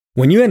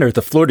When you enter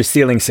the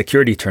floor-to-ceiling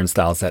security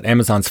turnstiles at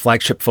Amazon's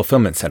flagship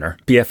fulfillment center,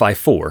 BFI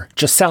 4,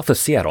 just south of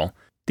Seattle,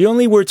 the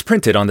only words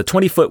printed on the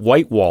 20-foot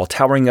white wall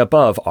towering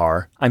above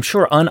are, I'm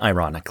sure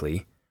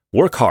unironically,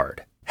 work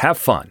hard, have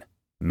fun,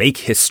 make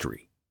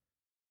history.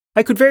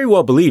 I could very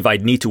well believe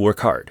I'd need to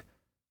work hard.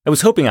 I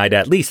was hoping I'd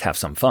at least have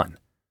some fun.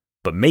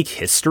 But make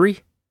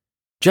history?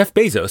 Jeff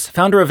Bezos,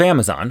 founder of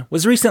Amazon,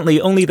 was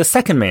recently only the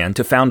second man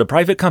to found a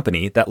private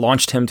company that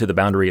launched him to the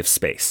boundary of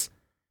space.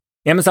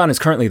 Amazon is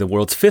currently the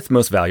world's fifth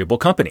most valuable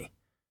company.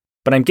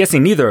 But I'm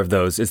guessing neither of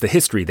those is the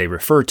history they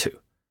refer to.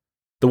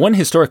 The one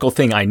historical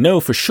thing I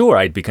know for sure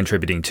I'd be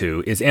contributing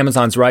to is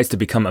Amazon's rise to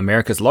become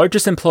America's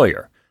largest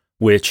employer,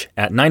 which,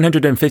 at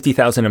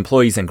 950,000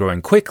 employees and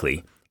growing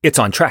quickly, it's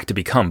on track to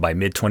become by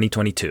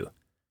mid-2022.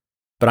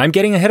 But I'm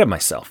getting ahead of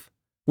myself.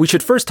 We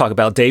should first talk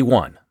about day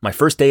one, my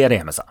first day at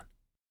Amazon.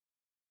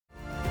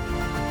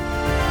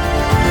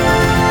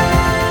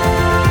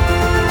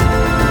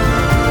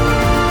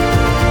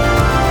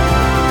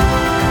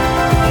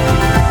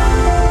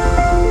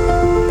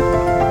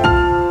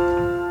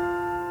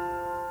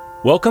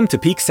 Welcome to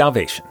Peak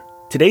Salvation.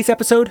 Today's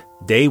episode,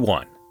 Day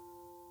 1.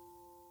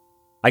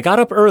 I got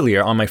up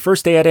earlier on my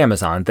first day at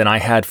Amazon than I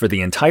had for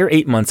the entire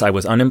 8 months I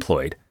was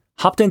unemployed,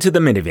 hopped into the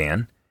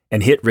minivan,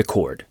 and hit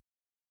record.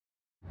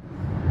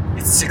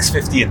 It's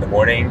 6:50 in the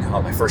morning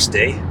on my first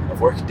day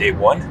of work, Day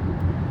 1.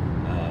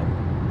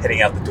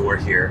 Heading out the door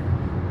here.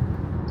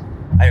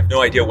 I have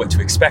no idea what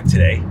to expect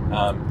today.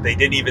 They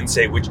didn't even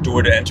say which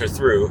door to enter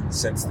through.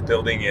 Since the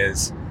building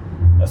is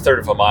a third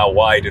of a mile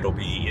wide, it'll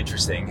be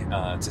interesting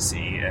to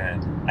see.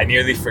 And I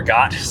nearly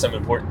forgot some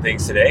important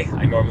things today.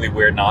 I normally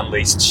wear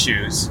non-laced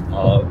shoes,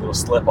 little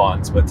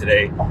slip-ons, but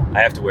today I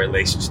have to wear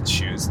laced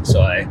shoes. And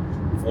so I've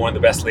worn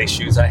the best lace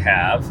shoes I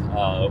have,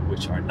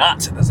 which are not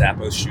the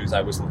Zappos shoes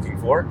I was looking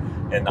for,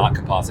 and not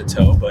composite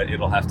toe, but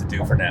it'll have to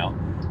do for now.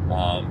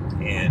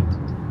 And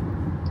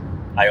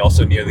I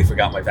also nearly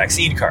forgot my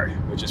vaccine card,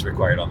 which is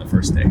required on the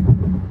first day.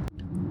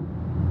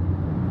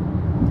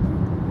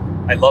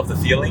 I love the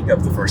feeling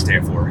of the first day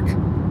of work.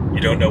 You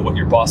don't know what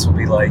your boss will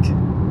be like.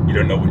 You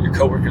don't know what your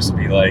coworkers will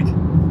be like.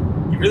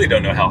 You really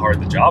don't know how hard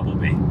the job will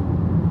be.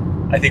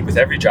 I think with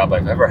every job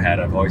I've ever had,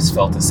 I've always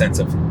felt a sense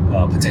of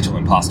potential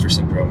imposter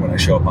syndrome when I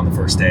show up on the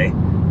first day.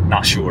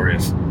 Not sure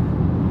if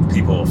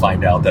people will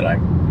find out that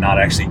I'm not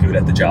actually good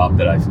at the job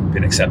that I've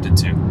been accepted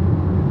to.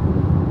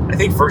 I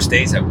think first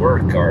days at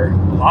work are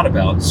a lot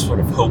about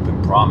sort of hope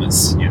and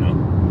promise, you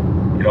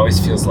know. It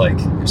always feels like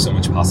there's so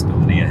much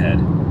possibility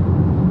ahead.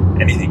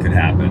 Anything could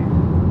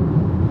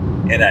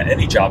happen. And at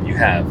any job you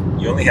have,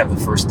 you only have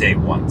the first day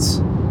once.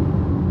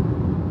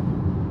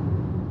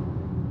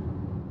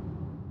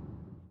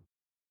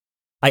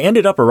 I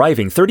ended up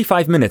arriving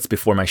 35 minutes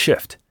before my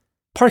shift.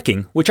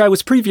 Parking, which I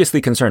was previously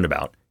concerned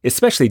about,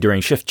 especially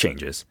during shift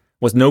changes,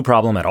 was no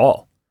problem at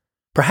all.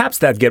 Perhaps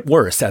that'd get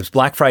worse as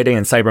Black Friday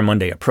and Cyber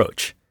Monday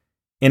approach.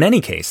 In any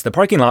case, the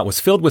parking lot was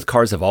filled with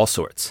cars of all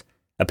sorts.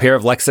 A pair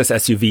of Lexus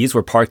SUVs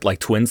were parked like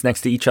twins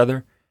next to each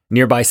other.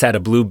 Nearby sat a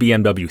blue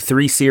BMW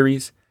 3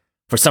 Series.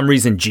 For some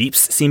reason,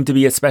 Jeeps seemed to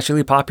be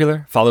especially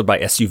popular, followed by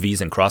SUVs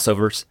and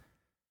crossovers.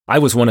 I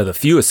was one of the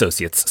few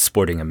associates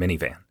sporting a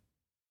minivan.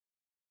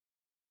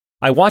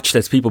 I watched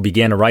as people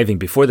began arriving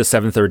before the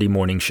 7:30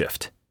 morning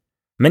shift.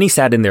 Many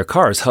sat in their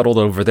cars huddled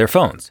over their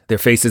phones, their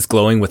faces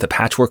glowing with a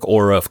patchwork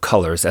aura of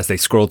colors as they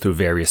scrolled through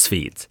various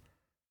feeds.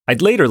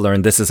 I'd later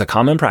learned this is a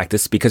common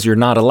practice because you're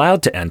not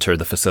allowed to enter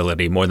the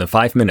facility more than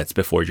 5 minutes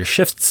before your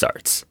shift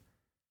starts.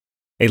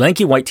 A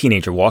lanky white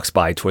teenager walks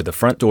by toward the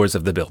front doors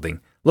of the building,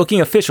 looking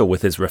official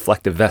with his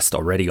reflective vest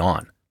already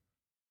on.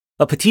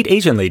 A petite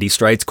Asian lady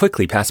strides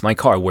quickly past my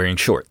car wearing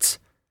shorts.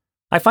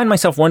 I find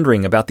myself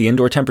wondering about the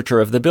indoor temperature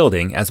of the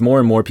building as more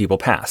and more people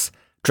pass,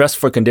 dressed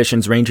for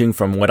conditions ranging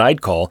from what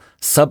I'd call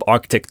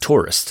subarctic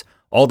tourists,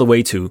 all the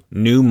way to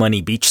new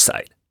money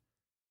beachside.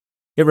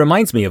 It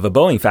reminds me of a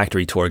Boeing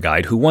factory tour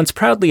guide who once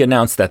proudly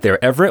announced that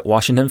their Everett,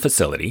 Washington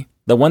facility,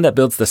 the one that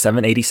builds the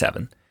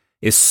 787,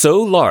 is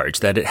so large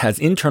that it has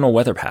internal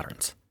weather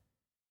patterns.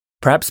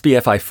 Perhaps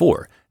BFI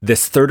 4,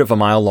 this third of a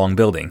mile long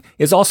building,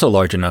 is also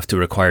large enough to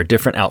require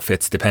different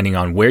outfits depending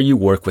on where you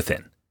work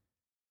within.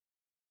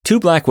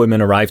 Two black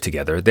women arrive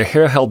together, their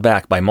hair held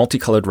back by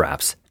multicolored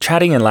wraps,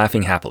 chatting and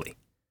laughing happily.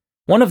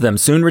 One of them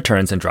soon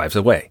returns and drives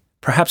away.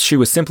 Perhaps she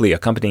was simply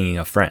accompanying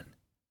a friend.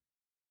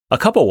 A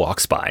couple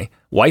walks by,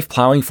 wife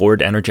plowing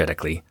forward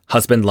energetically,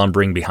 husband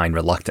lumbering behind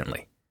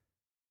reluctantly.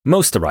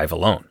 Most arrive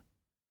alone.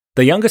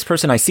 The youngest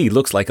person I see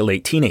looks like a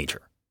late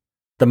teenager.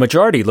 The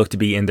majority look to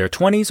be in their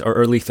 20s or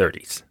early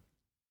 30s.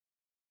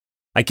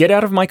 I get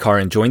out of my car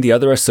and join the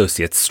other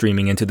associates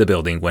streaming into the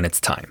building when it's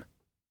time.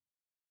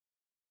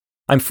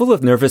 I'm full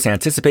of nervous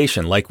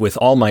anticipation like with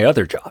all my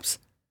other jobs.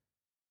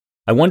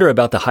 I wonder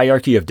about the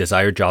hierarchy of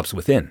desired jobs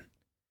within.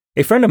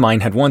 A friend of mine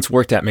had once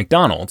worked at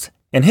McDonald's,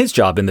 and his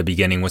job in the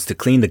beginning was to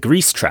clean the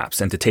grease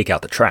traps and to take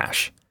out the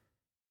trash.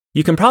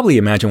 You can probably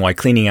imagine why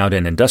cleaning out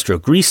an industrial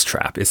grease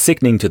trap is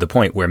sickening to the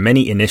point where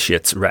many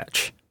initiates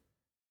retch.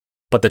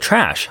 But the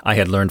trash, I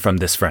had learned from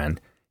this friend,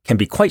 can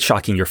be quite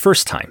shocking your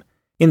first time,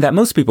 in that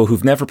most people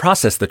who've never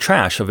processed the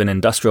trash of an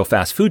industrial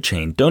fast food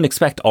chain don't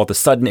expect all the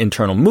sudden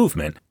internal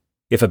movement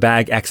if a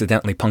bag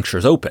accidentally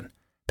punctures open,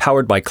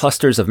 powered by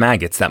clusters of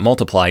maggots that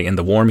multiply in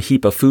the warm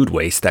heap of food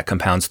waste that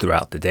compounds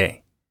throughout the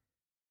day.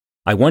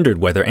 I wondered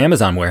whether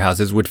Amazon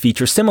warehouses would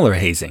feature similar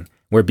hazing,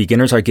 where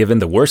beginners are given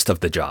the worst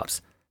of the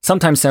jobs,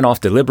 sometimes sent off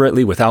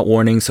deliberately without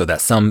warning so that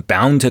some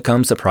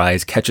bound-to-come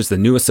surprise catches the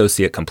new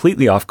associate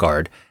completely off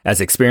guard as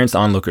experienced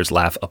onlookers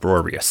laugh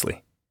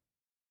uproariously.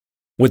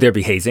 Would there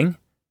be hazing?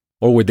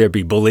 Or would there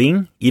be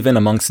bullying, even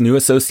amongst new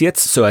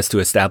associates, so as to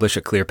establish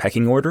a clear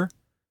pecking order?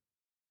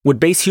 Would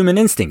base human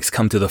instincts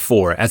come to the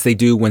fore as they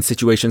do when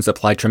situations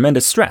apply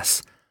tremendous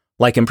stress,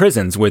 like in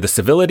prisons where the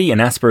civility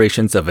and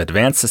aspirations of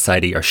advanced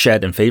society are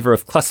shed in favor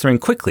of clustering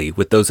quickly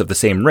with those of the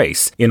same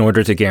race in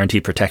order to guarantee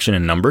protection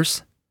in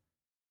numbers?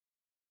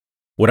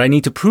 Would I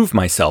need to prove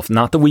myself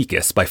not the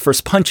weakest by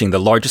first punching the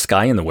largest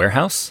guy in the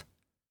warehouse?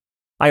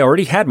 I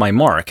already had my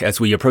mark as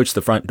we approached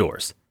the front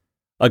doors.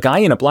 A guy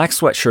in a black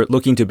sweatshirt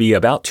looking to be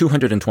about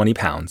 220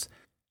 pounds,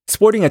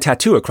 sporting a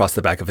tattoo across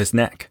the back of his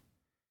neck.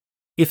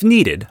 If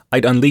needed,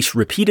 I'd unleash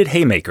repeated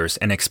haymakers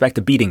and expect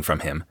a beating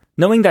from him,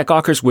 knowing that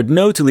gawkers would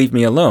know to leave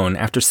me alone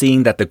after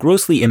seeing that the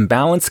grossly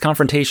imbalanced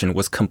confrontation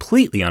was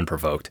completely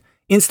unprovoked,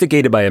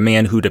 instigated by a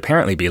man who'd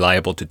apparently be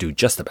liable to do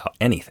just about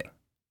anything.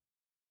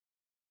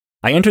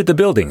 I entered the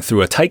building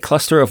through a tight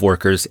cluster of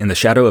workers in the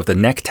shadow of the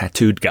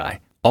neck-tattooed guy,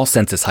 all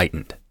senses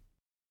heightened.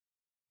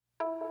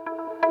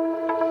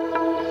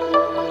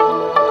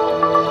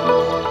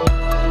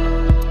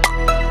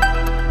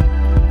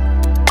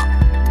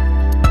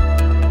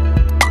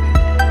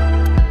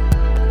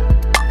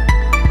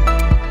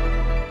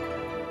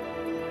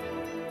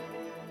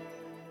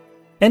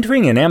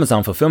 Entering an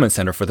Amazon fulfillment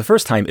center for the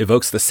first time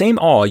evokes the same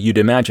awe you'd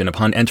imagine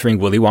upon entering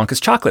Willy Wonka's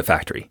chocolate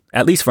factory,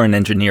 at least for an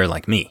engineer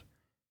like me.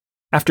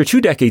 After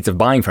 2 decades of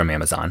buying from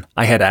Amazon,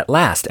 I had at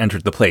last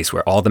entered the place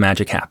where all the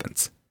magic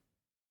happens.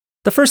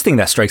 The first thing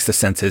that strikes the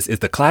senses is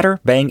the clatter,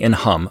 bang, and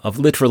hum of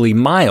literally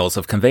miles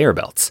of conveyor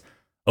belts,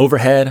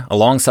 overhead,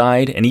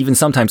 alongside, and even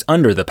sometimes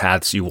under the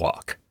paths you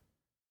walk.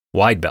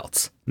 Wide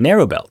belts,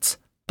 narrow belts,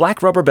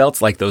 black rubber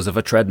belts like those of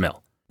a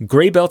treadmill,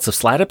 gray belts of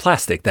slatted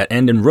plastic that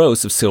end in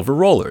rows of silver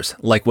rollers,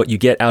 like what you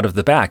get out of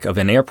the back of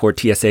an airport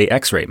TSA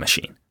X-ray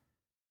machine.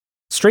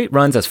 Straight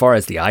runs as far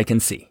as the eye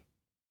can see.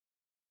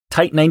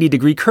 Tight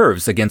 90-degree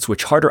curves against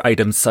which harder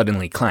items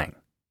suddenly clang.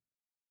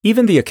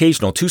 Even the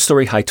occasional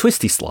 2-story high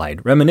twisty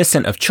slide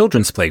reminiscent of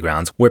children's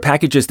playgrounds where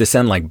packages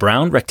descend like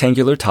brown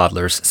rectangular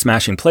toddlers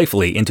smashing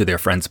playfully into their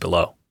friends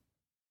below.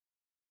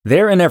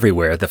 There and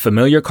everywhere, the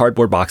familiar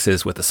cardboard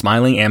boxes with a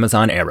smiling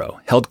Amazon arrow,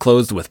 held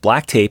closed with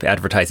black tape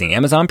advertising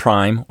Amazon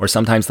Prime or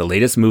sometimes the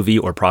latest movie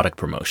or product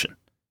promotion.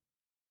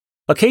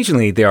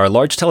 Occasionally, there are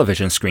large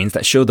television screens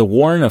that show the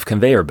warren of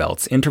conveyor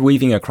belts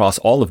interweaving across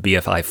all of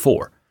BFI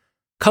 4,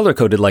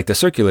 color-coded like the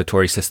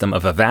circulatory system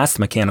of a vast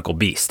mechanical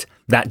beast,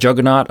 that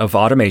juggernaut of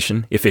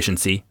automation,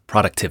 efficiency,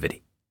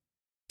 productivity.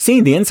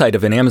 Seeing the inside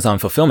of an Amazon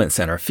fulfillment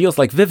center feels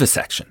like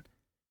vivisection.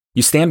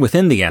 You stand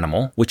within the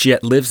animal, which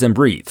yet lives and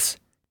breathes.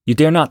 You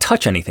dare not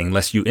touch anything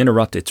lest you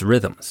interrupt its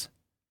rhythms.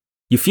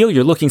 You feel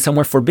you're looking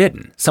somewhere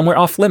forbidden, somewhere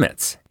off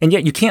limits, and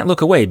yet you can't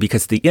look away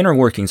because the inner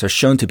workings are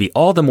shown to be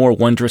all the more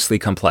wondrously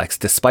complex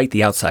despite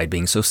the outside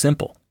being so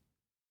simple.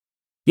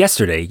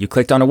 Yesterday, you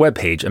clicked on a web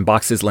page and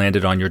boxes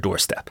landed on your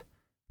doorstep.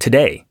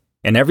 Today,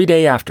 and every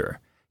day after,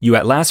 you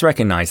at last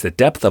recognize the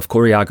depth of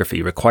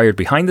choreography required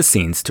behind the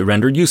scenes to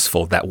render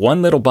useful that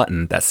one little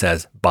button that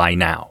says, "Buy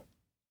now."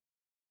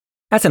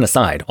 As an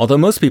aside, although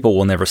most people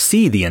will never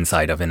see the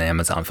inside of an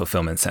Amazon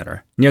fulfillment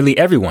center, nearly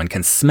everyone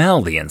can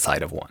smell the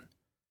inside of one.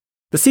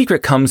 The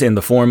secret comes in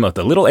the form of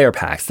the little air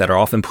packs that are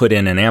often put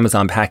in an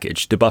Amazon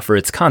package to buffer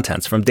its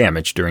contents from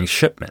damage during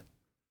shipment.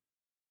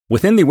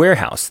 Within the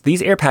warehouse,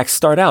 these air packs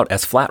start out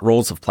as flat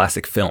rolls of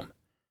plastic film.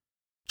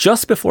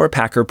 Just before a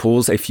packer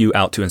pulls a few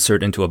out to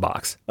insert into a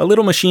box, a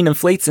little machine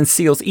inflates and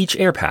seals each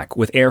air pack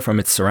with air from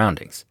its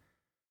surroundings.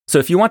 So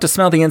if you want to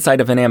smell the inside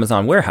of an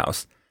Amazon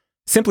warehouse,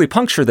 simply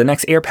puncture the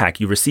next air pack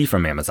you receive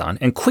from Amazon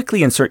and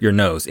quickly insert your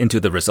nose into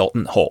the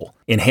resultant hole,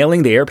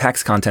 inhaling the air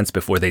pack's contents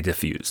before they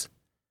diffuse.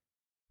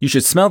 You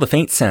should smell the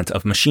faint scent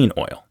of machine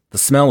oil, the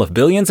smell of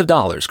billions of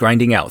dollars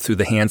grinding out through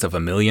the hands of a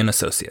million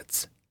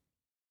associates.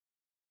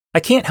 I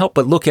can't help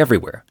but look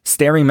everywhere,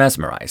 staring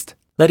mesmerized,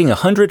 letting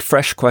 100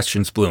 fresh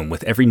questions bloom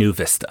with every new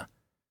vista.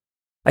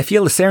 I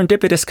feel a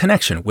serendipitous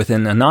connection with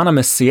an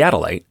anonymous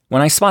Seattleite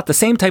when I spot the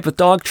same type of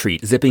dog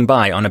treat zipping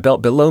by on a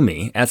belt below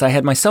me as I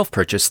had myself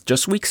purchased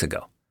just weeks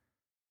ago.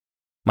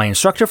 My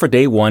instructor for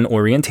day 1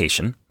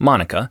 orientation,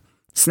 Monica,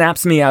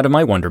 snaps me out of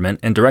my wonderment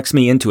and directs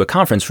me into a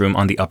conference room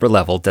on the upper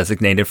level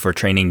designated for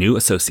training new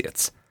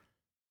associates.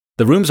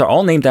 The rooms are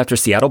all named after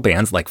Seattle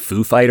bands like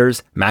Foo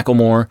Fighters,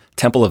 Macklemore,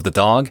 Temple of the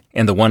Dog,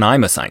 and the one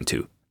I'm assigned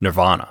to,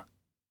 Nirvana.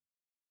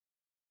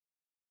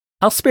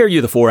 I'll spare you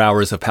the 4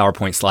 hours of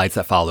PowerPoint slides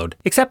that followed,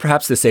 except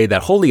perhaps to say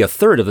that wholly a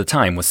third of the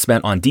time was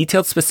spent on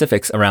detailed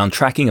specifics around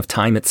tracking of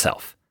time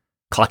itself.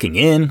 Clocking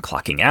in,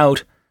 clocking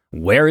out,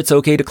 where it's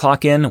okay to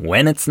clock in,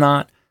 when it's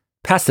not,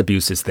 past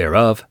abuses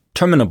thereof,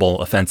 terminable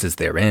offenses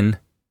therein.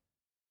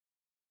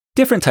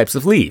 Different types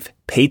of leave,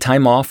 paid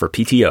time off or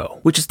PTO,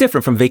 which is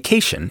different from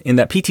vacation in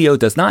that PTO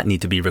does not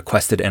need to be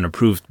requested and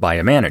approved by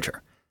a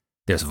manager.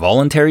 There's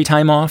voluntary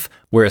time off,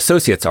 where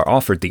associates are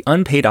offered the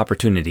unpaid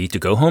opportunity to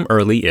go home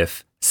early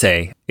if,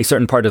 say, a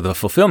certain part of the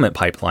fulfillment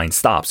pipeline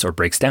stops or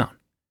breaks down.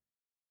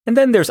 And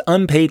then there's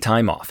unpaid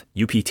time off,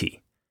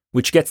 UPT,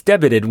 which gets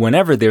debited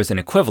whenever there's an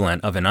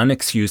equivalent of an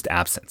unexcused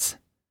absence.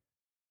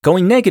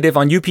 Going negative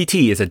on UPT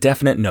is a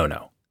definite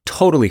no-no,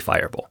 totally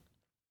fireable.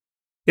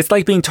 It's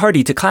like being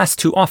tardy to class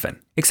too often,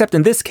 except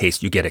in this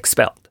case you get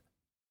expelled.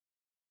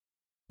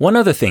 One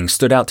other thing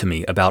stood out to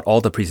me about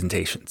all the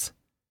presentations.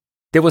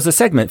 There was a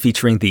segment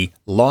featuring the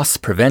loss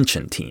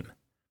prevention team.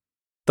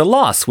 The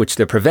loss which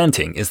they're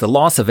preventing is the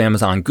loss of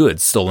Amazon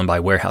goods stolen by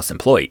warehouse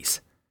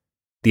employees.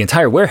 The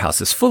entire warehouse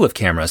is full of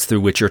cameras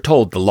through which you're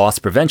told the loss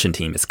prevention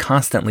team is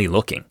constantly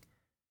looking.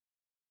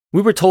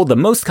 We were told the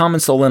most common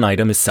stolen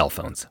item is cell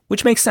phones,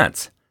 which makes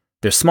sense.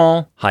 They're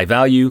small, high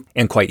value,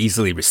 and quite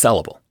easily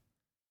resellable.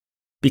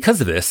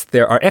 Because of this,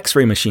 there are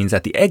X-ray machines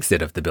at the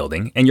exit of the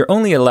building, and you're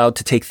only allowed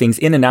to take things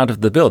in and out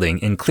of the building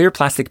in clear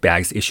plastic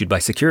bags issued by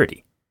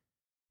security.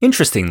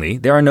 Interestingly,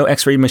 there are no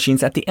X-ray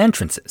machines at the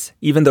entrances,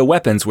 even though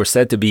weapons were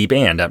said to be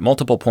banned at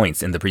multiple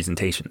points in the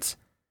presentations.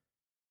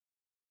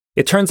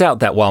 It turns out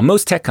that while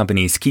most tech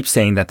companies keep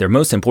saying that their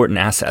most important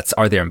assets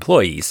are their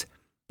employees,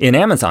 in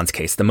Amazon's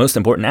case, the most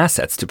important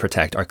assets to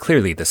protect are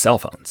clearly the cell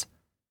phones.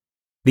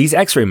 These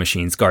X-ray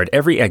machines guard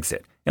every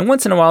exit, and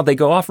once in a while they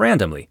go off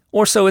randomly,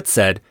 or so it's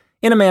said,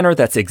 in a manner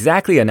that's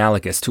exactly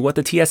analogous to what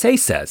the TSA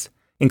says,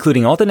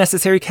 including all the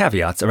necessary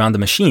caveats around the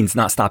machines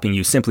not stopping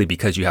you simply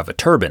because you have a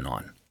turban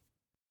on.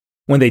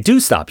 When they do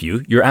stop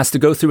you, you're asked to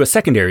go through a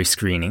secondary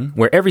screening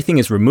where everything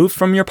is removed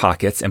from your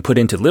pockets and put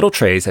into little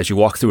trays as you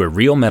walk through a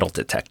real metal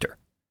detector.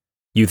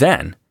 You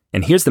then,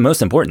 and here's the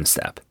most important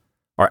step,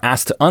 are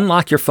asked to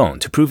unlock your phone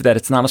to prove that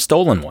it's not a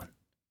stolen one.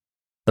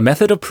 The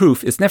method of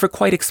proof is never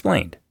quite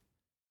explained.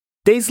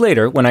 Days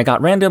later, when I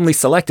got randomly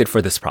selected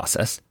for this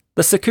process,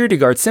 the security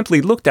guard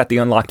simply looked at the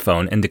unlocked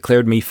phone and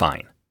declared me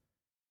fine.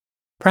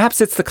 Perhaps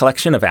it's the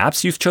collection of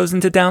apps you've chosen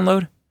to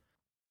download?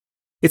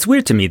 It's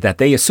weird to me that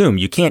they assume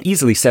you can't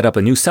easily set up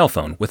a new cell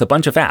phone with a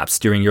bunch of apps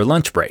during your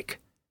lunch break.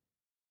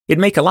 It'd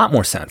make a lot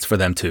more sense for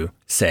them to,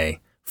 say,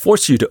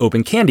 force you to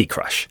open Candy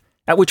Crush,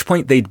 at which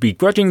point they'd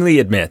begrudgingly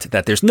admit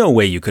that there's no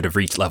way you could have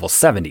reached level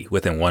 70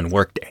 within one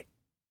workday.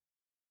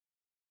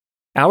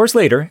 Hours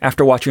later,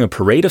 after watching a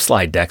parade of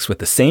slide decks with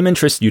the same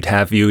interest you'd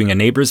have viewing a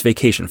neighbor's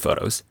vacation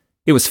photos,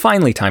 it was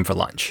finally time for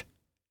lunch.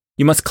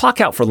 You must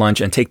clock out for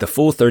lunch and take the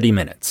full 30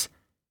 minutes.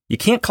 You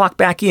can't clock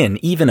back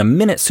in even a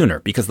minute sooner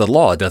because the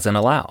law doesn't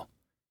allow.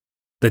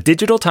 The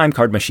digital time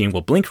card machine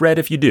will blink red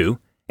if you do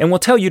and will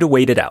tell you to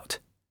wait it out.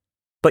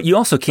 But you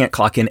also can't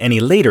clock in any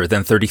later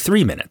than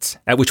 33 minutes,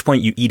 at which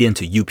point you eat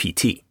into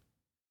UPT.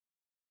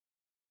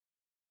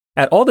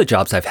 At all the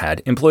jobs I've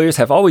had, employers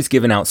have always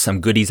given out some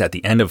goodies at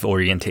the end of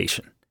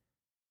orientation.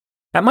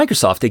 At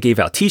Microsoft, they gave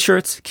out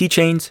t-shirts,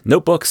 keychains,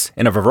 notebooks,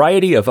 and a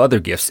variety of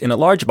other gifts in a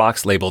large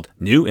box labeled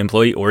New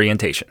Employee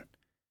Orientation.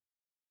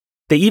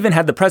 They even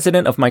had the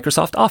president of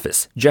Microsoft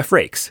Office, Jeff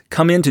Rakes,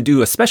 come in to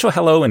do a special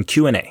hello and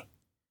Q&A.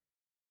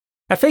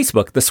 At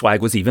Facebook, the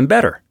swag was even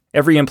better.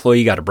 Every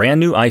employee got a brand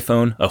new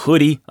iPhone, a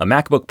hoodie, a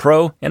MacBook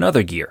Pro, and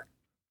other gear.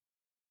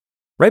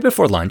 Right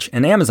before lunch,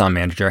 an Amazon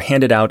manager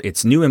handed out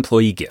its new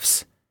employee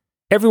gifts.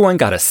 Everyone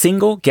got a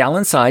single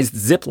gallon-sized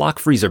Ziploc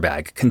freezer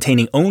bag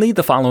containing only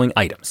the following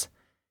items.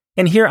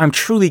 And here I'm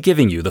truly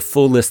giving you the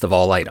full list of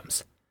all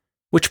items,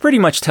 which pretty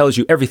much tells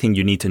you everything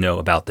you need to know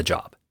about the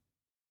job.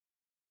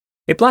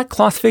 A black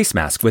cloth face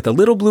mask with a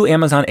little blue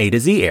Amazon A to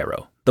Z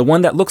arrow, the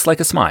one that looks like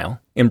a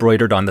smile,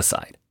 embroidered on the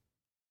side.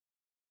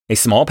 A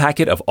small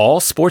packet of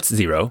All Sports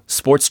Zero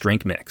sports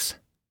drink mix.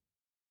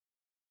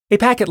 A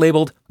packet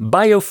labeled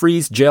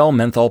BioFreeze Gel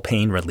Menthol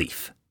Pain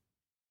Relief.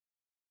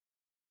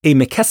 A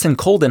McKesson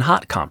Cold and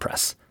Hot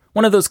compress,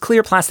 one of those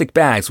clear plastic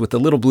bags with the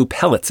little blue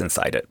pellets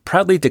inside it,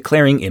 proudly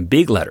declaring in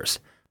big letters,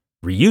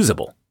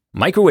 reusable,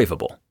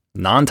 microwavable,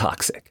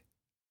 non-toxic.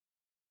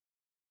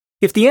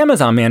 If the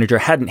Amazon manager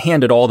hadn't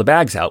handed all the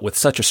bags out with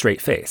such a straight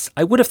face,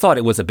 I would have thought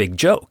it was a big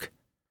joke.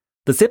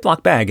 The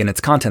Ziploc bag and its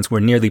contents were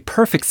nearly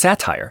perfect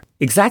satire,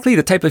 exactly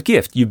the type of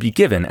gift you'd be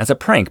given as a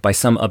prank by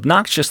some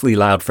obnoxiously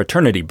loud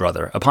fraternity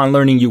brother upon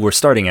learning you were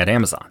starting at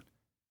Amazon.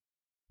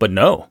 But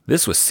no,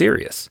 this was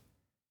serious.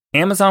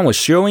 Amazon was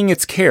showing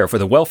its care for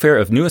the welfare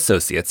of new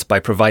associates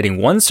by providing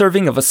one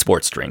serving of a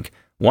sports drink,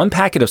 one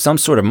packet of some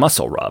sort of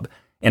muscle rub,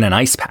 and an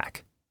ice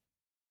pack.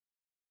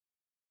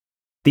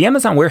 The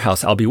Amazon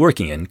warehouse I'll be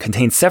working in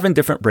contains 7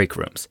 different break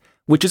rooms,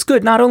 which is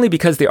good not only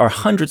because there are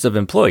hundreds of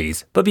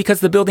employees, but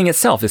because the building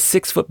itself is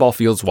 6 football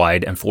fields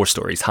wide and 4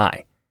 stories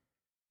high.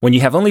 When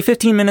you have only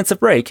 15 minutes of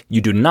break, you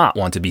do not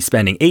want to be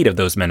spending 8 of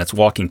those minutes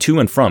walking to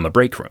and from a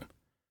break room.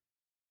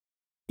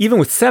 Even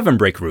with 7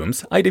 break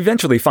rooms, I'd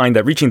eventually find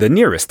that reaching the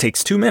nearest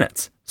takes 2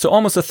 minutes, so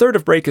almost a third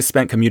of break is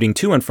spent commuting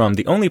to and from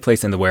the only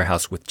place in the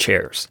warehouse with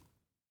chairs.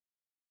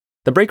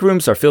 The break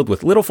rooms are filled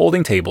with little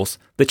folding tables,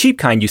 the cheap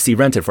kind you see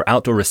rented for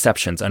outdoor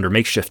receptions under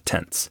makeshift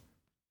tents.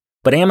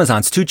 But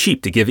Amazon's too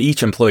cheap to give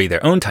each employee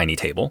their own tiny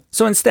table,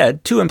 so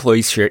instead, 2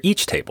 employees share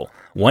each table,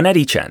 one at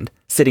each end,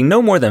 sitting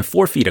no more than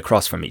 4 feet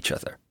across from each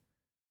other.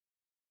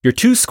 Your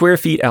 2 square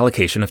feet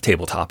allocation of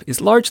tabletop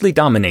is largely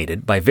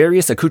dominated by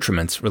various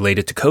accoutrements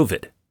related to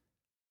COVID.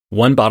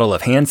 1 bottle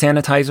of hand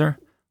sanitizer,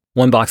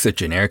 1 box of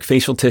generic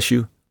facial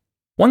tissue,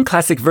 1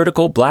 classic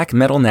vertical black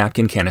metal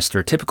napkin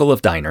canister typical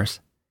of diners,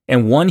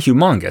 and 1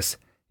 humongous,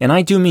 and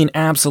I do mean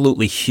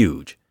absolutely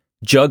huge,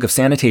 jug of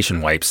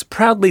sanitation wipes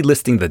proudly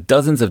listing the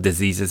dozens of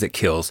diseases it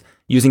kills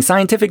using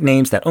scientific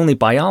names that only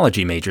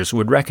biology majors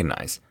would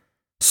recognize.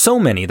 So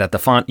many that the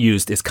font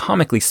used is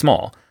comically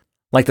small,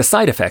 like the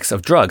side effects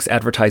of drugs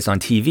advertised on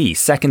TV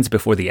seconds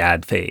before the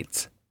ad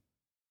fades.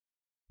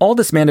 All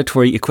this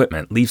mandatory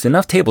equipment leaves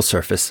enough table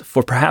surface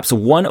for perhaps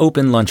 1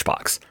 open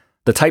lunchbox,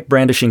 the type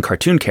brandishing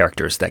cartoon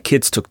characters that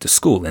kids took to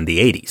school in the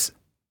 80s.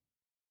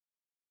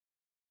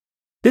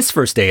 This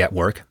first day at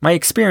work, my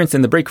experience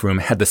in the break room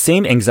had the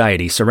same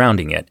anxiety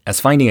surrounding it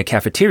as finding a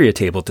cafeteria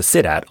table to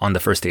sit at on the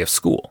first day of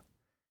school.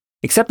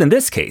 Except in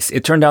this case,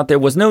 it turned out there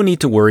was no need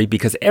to worry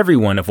because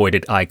everyone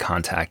avoided eye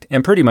contact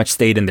and pretty much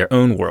stayed in their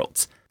own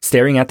worlds,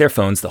 staring at their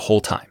phones the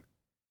whole time.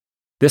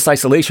 This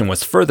isolation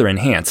was further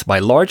enhanced by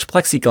large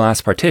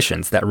plexiglass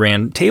partitions that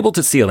ran table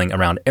to ceiling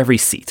around every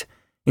seat,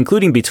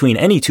 including between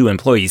any 2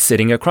 employees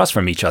sitting across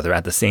from each other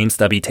at the same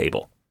stubby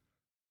table.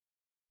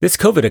 This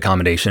COVID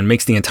accommodation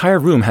makes the entire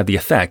room have the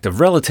effect of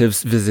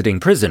relatives visiting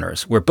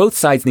prisoners, where both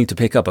sides need to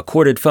pick up a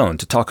corded phone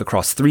to talk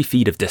across 3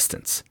 feet of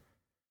distance.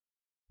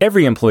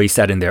 Every employee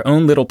sat in their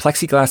own little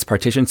plexiglass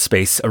partitioned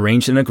space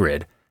arranged in a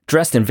grid,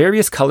 dressed in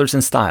various colors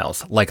and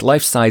styles, like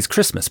life-size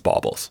Christmas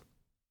baubles.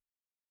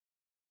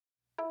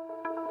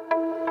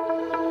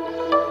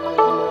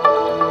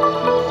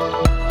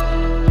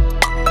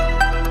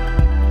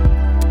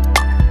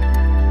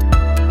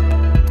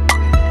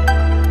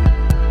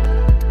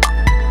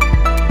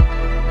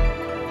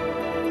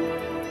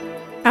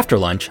 After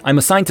lunch, I'm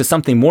assigned to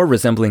something more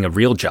resembling a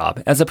real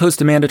job as opposed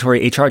to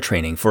mandatory HR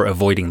training for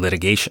avoiding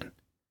litigation.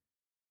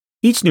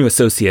 Each new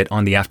associate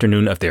on the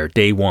afternoon of their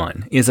day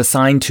 1 is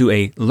assigned to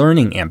a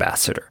learning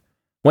ambassador,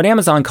 what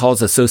Amazon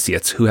calls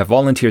associates who have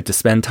volunteered to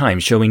spend time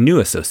showing new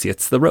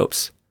associates the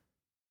ropes.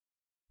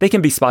 They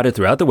can be spotted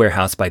throughout the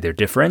warehouse by their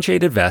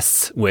differentiated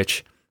vests,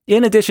 which,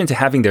 in addition to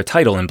having their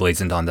title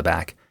emblazoned on the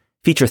back,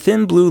 feature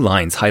thin blue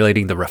lines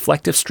highlighting the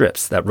reflective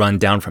strips that run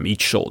down from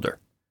each shoulder.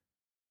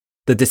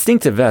 The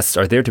distinctive vests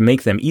are there to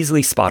make them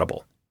easily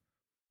spottable.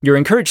 You're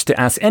encouraged to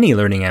ask any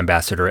learning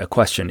ambassador a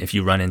question if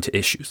you run into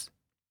issues.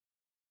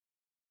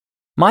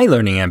 My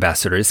learning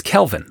ambassador is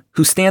Kelvin,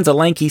 who stands a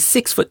lanky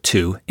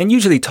 6'2" and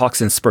usually talks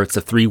in spurts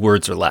of 3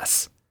 words or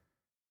less.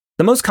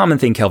 The most common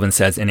thing Kelvin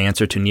says in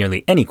answer to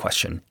nearly any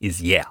question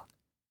is yeah.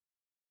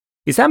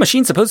 Is that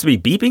machine supposed to be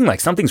beeping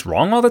like something's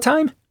wrong all the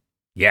time?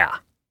 Yeah.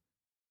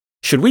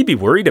 Should we be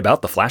worried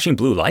about the flashing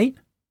blue light?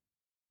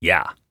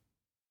 Yeah.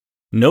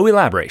 No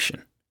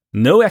elaboration.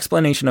 No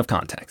explanation of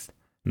context.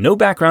 No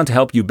background to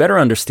help you better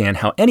understand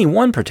how any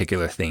one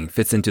particular thing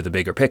fits into the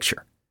bigger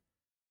picture.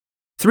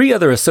 3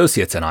 other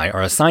associates and I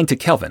are assigned to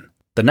Kelvin,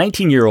 the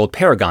 19-year-old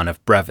paragon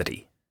of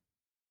brevity.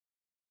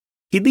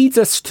 He leads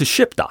us to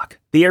ShipDock,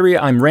 the area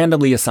I'm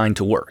randomly assigned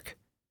to work.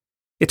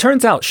 It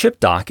turns out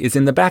ShipDock is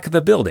in the back of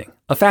the building,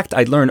 a fact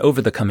I'd learn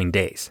over the coming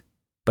days.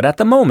 But at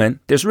the moment,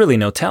 there's really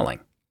no telling.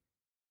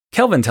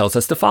 Kelvin tells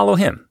us to follow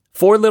him,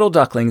 4 little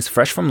ducklings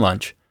fresh from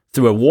lunch,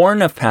 through a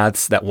warren of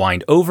paths that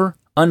wind over,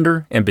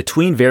 under, and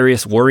between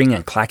various whirring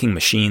and clacking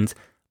machines,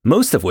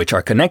 most of which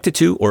are connected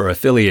to or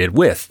affiliated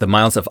with the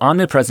miles of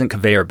omnipresent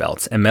conveyor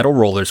belts and metal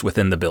rollers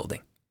within the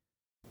building.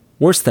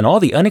 Worse than all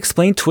the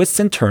unexplained twists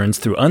and turns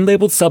through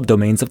unlabeled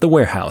subdomains of the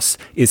warehouse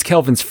is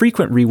Kelvin's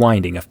frequent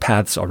rewinding of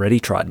paths already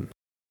trodden.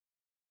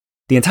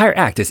 The entire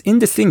act is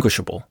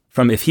indistinguishable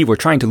from if he were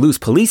trying to loose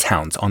police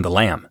hounds on the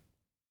lam.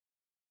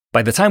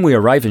 By the time we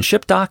arrive in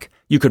ShipDock,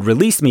 you could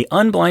release me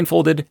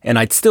unblindfolded and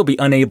I'd still be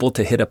unable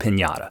to hit a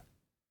piñata.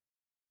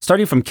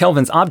 Starting from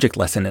Kelvin's object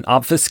lesson in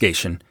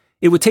obfuscation,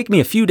 it would take me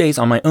a few days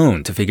on my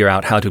own to figure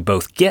out how to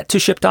both get to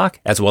ShipDock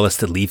as well as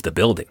to leave the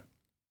building.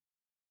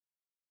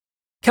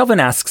 Kelvin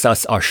asks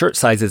us our shirt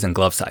sizes and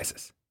glove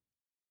sizes.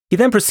 He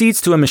then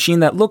proceeds to a machine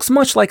that looks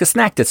much like a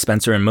snack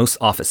dispenser in most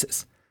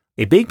offices,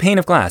 a big pane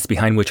of glass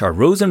behind which are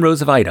rows and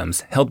rows of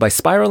items held by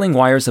spiraling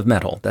wires of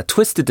metal that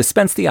twist to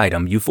dispense the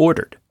item you've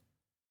ordered.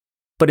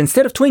 But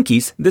instead of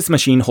Twinkies, this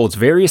machine holds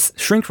various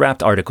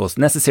shrink-wrapped articles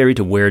necessary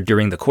to wear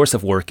during the course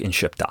of work in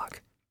ShipDock.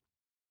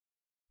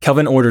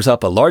 Kelvin orders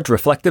up a large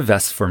reflective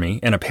vest for me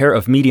and a pair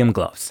of medium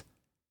gloves.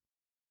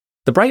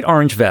 The bright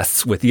orange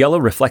vests with yellow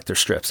reflector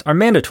strips are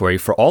mandatory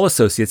for all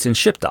associates in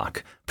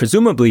ShipDock,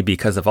 presumably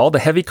because of all the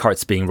heavy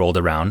carts being rolled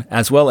around,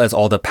 as well as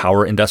all the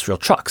power industrial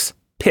trucks,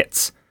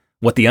 pits,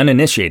 what the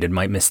uninitiated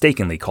might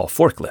mistakenly call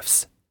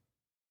forklifts.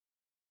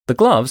 The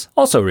gloves,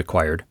 also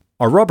required,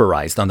 are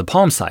rubberized on the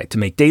palm side to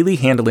make daily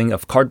handling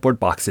of cardboard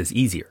boxes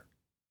easier.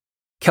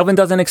 Kelvin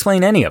doesn't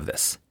explain any of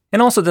this,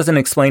 and also doesn't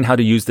explain how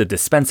to use the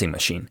dispensing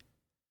machine.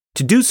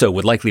 To do so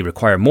would likely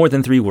require more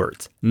than 3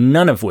 words,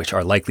 none of which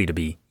are likely to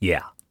be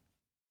yeah.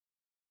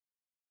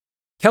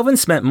 Kelvin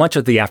spent much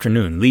of the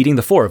afternoon leading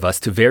the four of us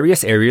to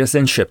various areas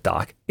in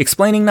ShipDoc,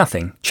 explaining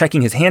nothing,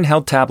 checking his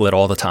handheld tablet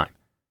all the time.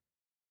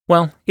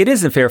 Well, it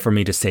isn't fair for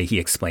me to say he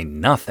explained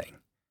nothing.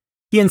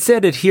 He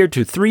instead adhered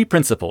to 3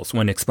 principles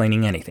when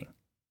explaining anything.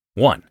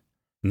 1.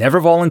 Never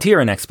volunteer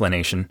an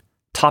explanation.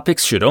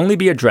 Topics should only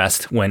be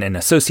addressed when an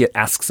associate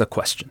asks a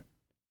question.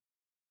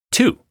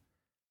 2.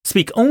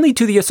 Speak only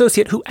to the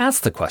associate who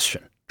asked the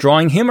question,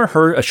 drawing him or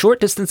her a short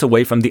distance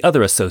away from the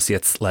other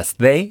associates lest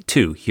they,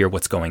 too, hear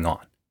what's going on.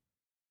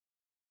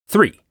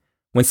 3.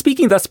 When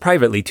speaking thus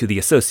privately to the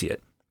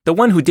associate, the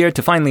one who dared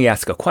to finally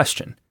ask a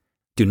question,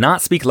 do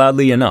not speak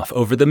loudly enough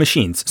over the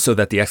machines so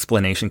that the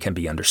explanation can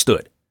be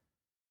understood.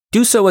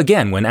 Do so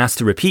again when asked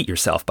to repeat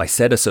yourself by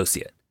said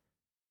associate.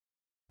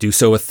 Do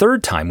so a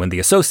 3rd time when the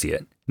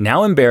associate,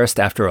 now embarrassed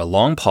after a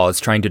long pause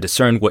trying to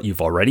discern what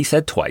you've already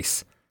said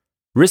twice,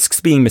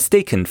 risks being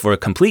mistaken for a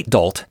complete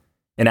dolt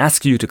and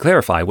asks you to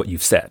clarify what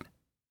you've said.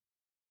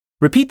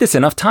 Repeat this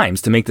enough times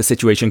to make the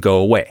situation go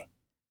away.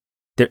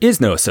 There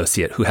is no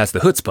associate who has the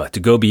chutzpah to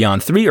go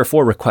beyond 3 or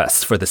 4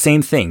 requests for the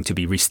same thing to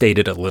be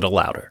restated a little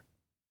louder.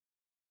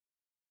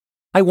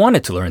 I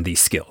wanted to learn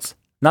these skills,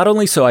 not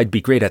only so I'd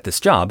be great at this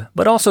job,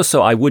 but also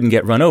so I wouldn't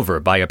get run over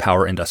by a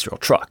power industrial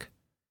truck.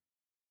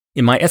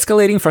 In my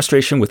escalating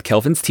frustration with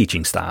Kelvin's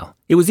teaching style,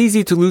 it was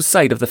easy to lose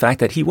sight of the fact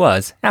that he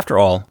was, after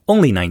all,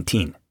 only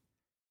 19.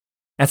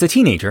 As a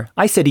teenager,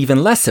 I said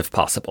even less if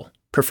possible,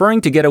 preferring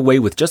to get away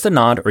with just a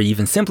nod or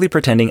even simply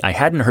pretending I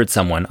hadn't heard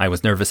someone I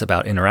was nervous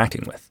about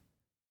interacting with.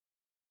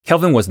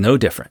 Kelvin was no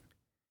different.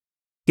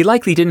 He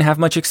likely didn't have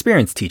much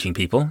experience teaching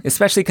people,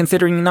 especially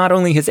considering not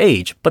only his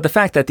age, but the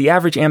fact that the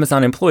average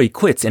Amazon employee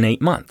quits in 8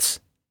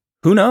 months.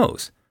 Who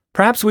knows?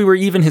 Perhaps we were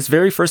even his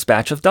very first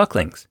batch of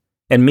ducklings,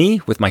 and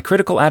me, with my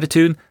critical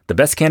attitude, the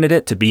best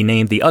candidate to be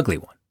named the ugly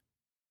one.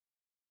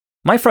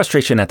 My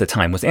frustration at the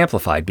time was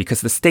amplified because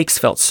the stakes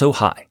felt so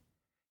high.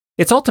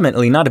 It's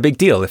ultimately not a big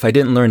deal if I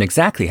didn't learn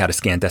exactly how to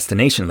scan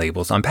destination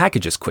labels on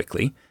packages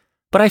quickly,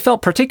 but I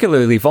felt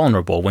particularly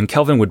vulnerable when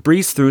Kelvin would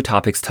breeze through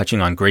topics touching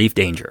on grave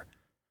danger,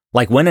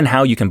 like when and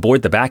how you can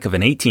board the back of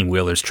an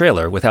 18-wheeler's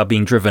trailer without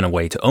being driven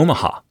away to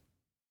Omaha.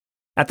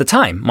 At the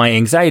time, my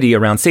anxiety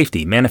around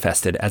safety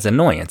manifested as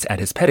annoyance at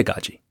his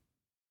pedagogy.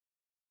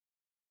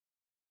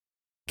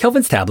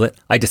 Kelvin's tablet,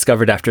 I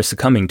discovered after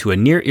succumbing to a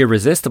near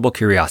irresistible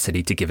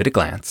curiosity to give it a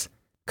glance,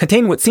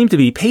 contained what seemed to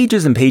be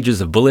pages and pages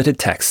of bulleted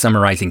text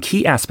summarizing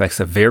key aspects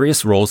of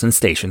various roles and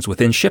stations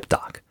within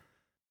ShipDoc,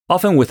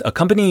 often with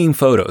accompanying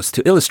photos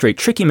to illustrate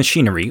tricky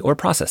machinery or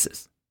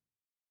processes.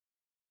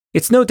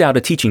 It's no doubt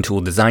a teaching tool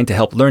designed to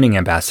help learning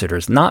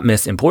ambassadors not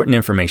miss important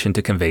information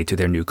to convey to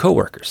their new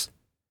coworkers.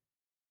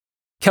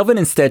 Kelvin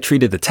instead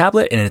treated the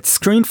tablet and its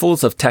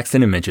screenfuls of text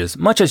and images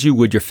much as you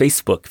would your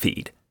Facebook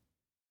feed.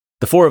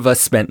 The 4 of us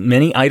spent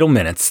many idle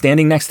minutes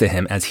standing next to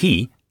him as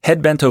he,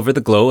 head bent over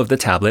the glow of the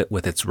tablet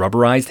with its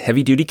rubberized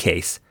heavy-duty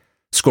case,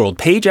 scrolled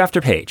page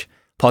after page,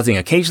 pausing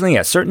occasionally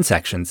at certain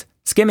sections,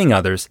 skimming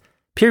others,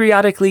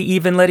 periodically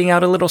even letting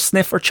out a little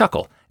sniff or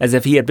chuckle as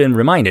if he had been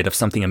reminded of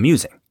something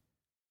amusing.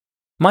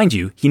 Mind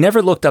you, he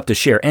never looked up to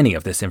share any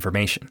of this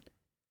information.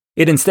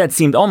 It instead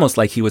seemed almost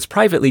like he was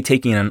privately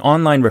taking an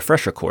online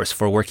refresher course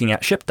for working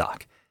at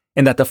ShipDoc,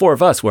 and that the 4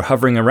 of us were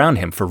hovering around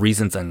him for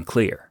reasons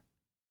unclear.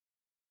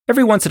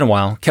 Every once in a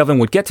while, Kelvin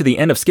would get to the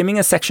end of skimming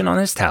a section on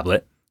his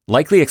tablet,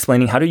 likely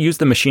explaining how to use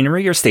the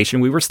machinery or station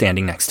we were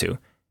standing next to,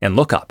 and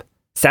look up,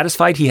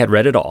 satisfied he had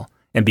read it all,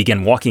 and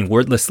begin walking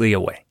wordlessly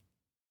away.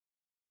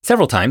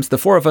 Several times, the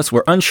 4 of us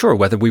were unsure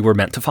whether we were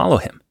meant to follow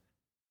him.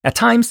 At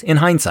times, in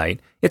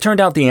hindsight, it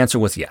turned out the answer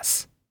was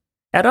yes.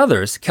 At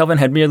others, Kelvin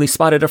had merely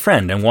spotted a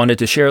friend and wanted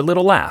to share a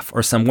little laugh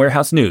or some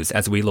warehouse news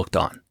as we looked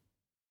on.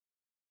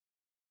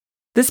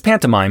 This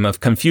pantomime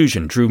of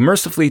confusion drew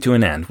mercifully to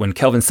an end when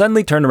Kelvin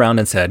suddenly turned around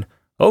and said,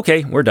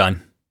 "Okay, we're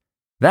done."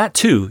 That,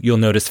 too, you'll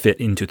notice fit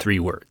into 3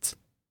 words.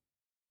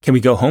 "Can we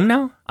go home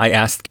now?" I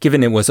asked,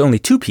 given it was only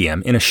 2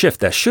 p.m. in a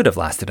shift that should have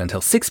lasted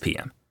until 6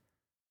 p.m.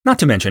 Not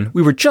to mention,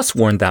 we were just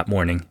warned that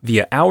morning,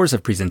 via hours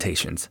of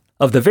presentations,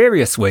 of the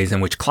various ways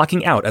in which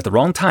clocking out at the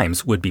wrong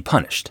times would be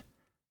punished.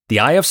 The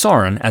eye of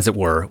Sauron, as it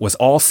were, was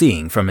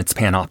all-seeing from its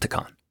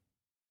panopticon.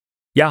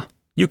 "Yeah,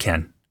 you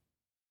can."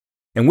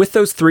 And with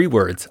those 3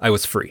 words, I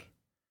was free.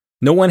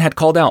 No one had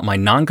called out my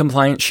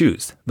non-compliant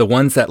shoes, the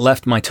ones that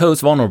left my toes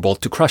vulnerable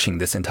to crushing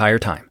this entire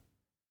time.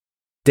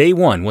 Day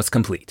 1 was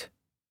complete.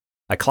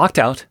 I clocked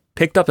out,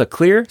 picked up a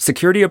clear,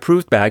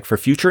 security-approved bag for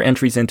future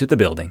entries into the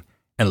building,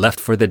 and left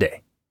for the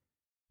day.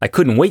 I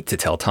couldn't wait to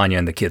tell Tanya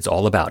and the kids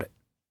all about it.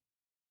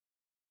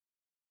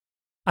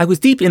 I was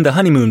deep in the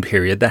honeymoon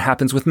period that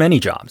happens with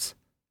many jobs.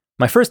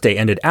 My first day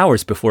ended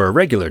hours before a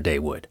regular day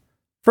would.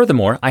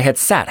 Furthermore, I had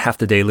sat half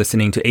the day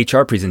listening to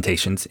HR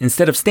presentations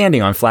instead of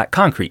standing on flat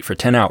concrete for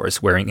 10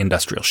 hours wearing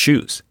industrial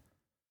shoes.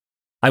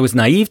 I was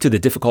naive to the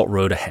difficult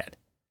road ahead.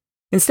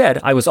 Instead,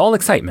 I was all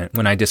excitement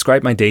when I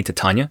described my day to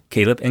Tanya,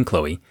 Caleb, and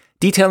Chloe,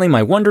 detailing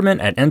my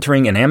wonderment at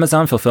entering an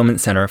Amazon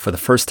fulfillment center for the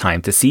first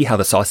time to see how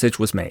the sausage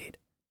was made.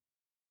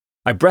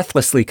 I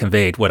breathlessly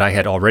conveyed what I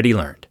had already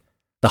learned: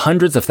 the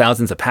hundreds of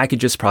thousands of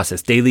packages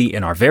processed daily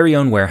in our very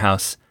own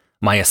warehouse,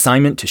 my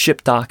assignment to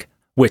ship dock,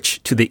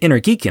 which, to the inner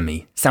geek in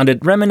me,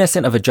 sounded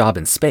reminiscent of a job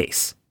in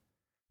space,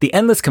 the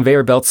endless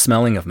conveyor belts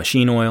smelling of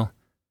machine oil,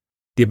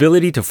 the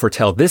ability to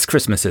foretell this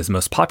Christmas's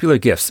most popular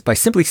gifts by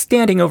simply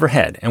standing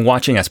overhead and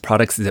watching as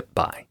products zip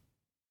by.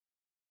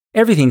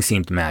 Everything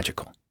seemed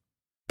magical.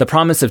 The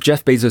promise of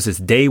Jeff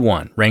Bezos' day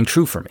one rang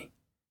true for me.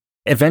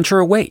 Adventure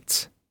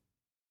awaits.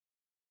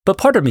 But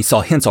part of me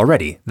saw hints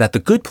already that the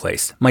good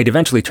place might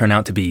eventually turn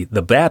out to be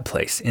the bad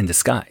place in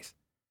disguise.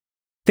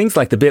 Things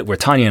like the bit where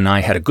Tanya and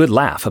I had a good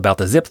laugh about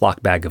the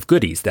Ziploc bag of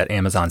goodies that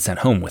Amazon sent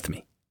home with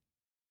me.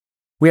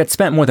 We had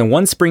spent more than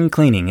one spring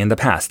cleaning in the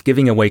past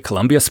giving away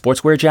Columbia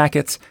sportswear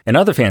jackets and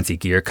other fancy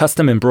gear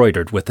custom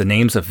embroidered with the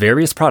names of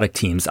various product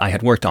teams I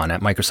had worked on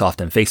at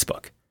Microsoft and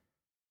Facebook.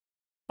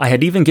 I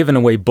had even given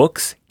away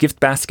books,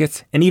 gift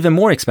baskets, and even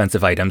more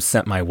expensive items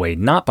sent my way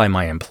not by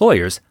my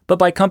employers, but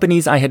by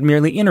companies I had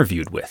merely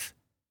interviewed with.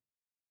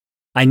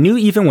 I knew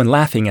even when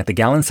laughing at the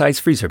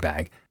gallon-sized freezer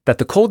bag that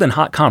the cold and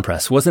hot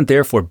compress wasn't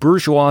there for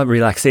bourgeois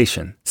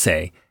relaxation,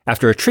 say,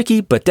 after a tricky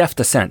but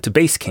deft ascent to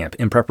base camp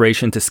in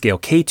preparation to scale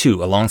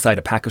K2 alongside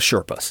a pack of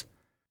Sherpas.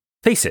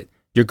 Face it,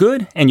 you're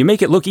good and you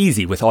make it look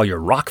easy with all your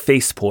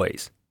rock-faced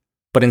poise.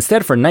 But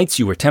instead for nights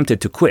you were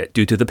tempted to quit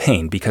due to the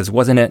pain because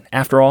wasn't it,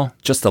 after all,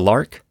 just a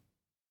lark?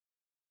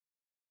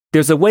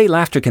 There's a way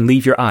laughter can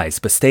leave your eyes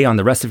but stay on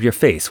the rest of your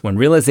face when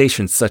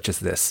realizations such as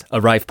this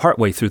arrive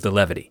partway through the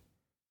levity.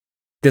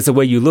 There's a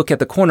way you look at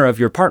the corner of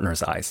your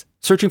partner's eyes,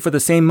 searching for the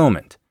same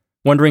moment,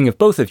 wondering if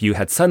both of you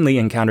had suddenly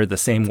encountered the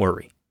same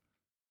worry.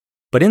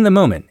 But in the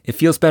moment, it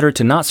feels better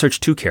to not search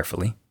too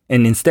carefully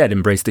and instead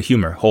embrace the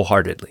humor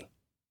wholeheartedly.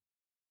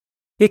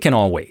 It can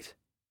all wait.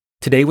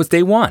 Today was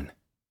day one.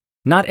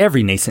 Not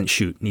every nascent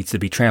shoot needs to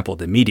be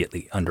trampled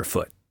immediately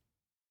underfoot.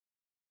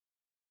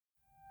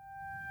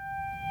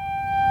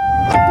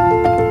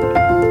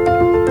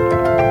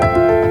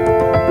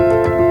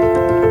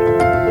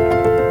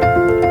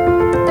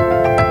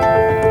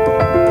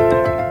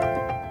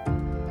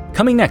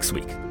 Coming next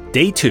week,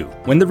 Day 2,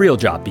 when the real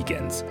job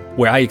begins,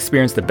 where I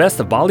experience the best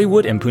of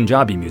Bollywood and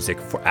Punjabi music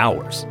for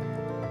hours.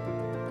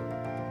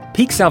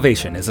 Peak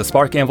Salvation is a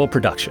Spark Anvil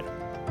production.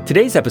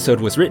 Today's episode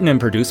was written and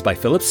produced by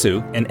Philip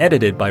Sue and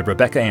edited by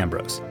Rebecca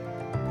Ambrose.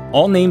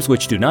 All names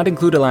which do not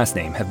include a last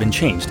name have been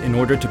changed in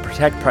order to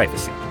protect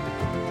privacy.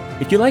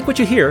 If you like what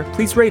you hear,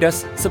 please rate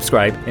us,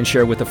 subscribe, and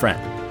share with a friend.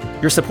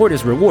 Your support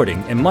is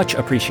rewarding and much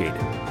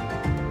appreciated.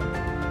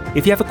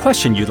 If you have a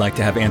question you'd like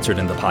to have answered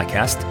in the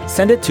podcast,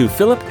 send it to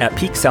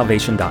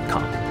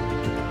philip@peaksalvation.com.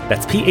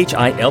 That's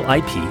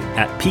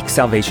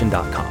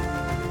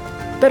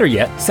PHILIP@peaksalvation.com. Better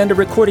yet, send a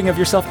recording of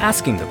yourself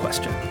asking the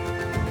question.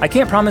 I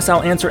can't promise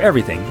I'll answer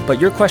everything, but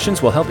your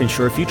questions will help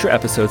ensure future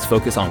episodes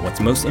focus on what's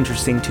most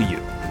interesting to you.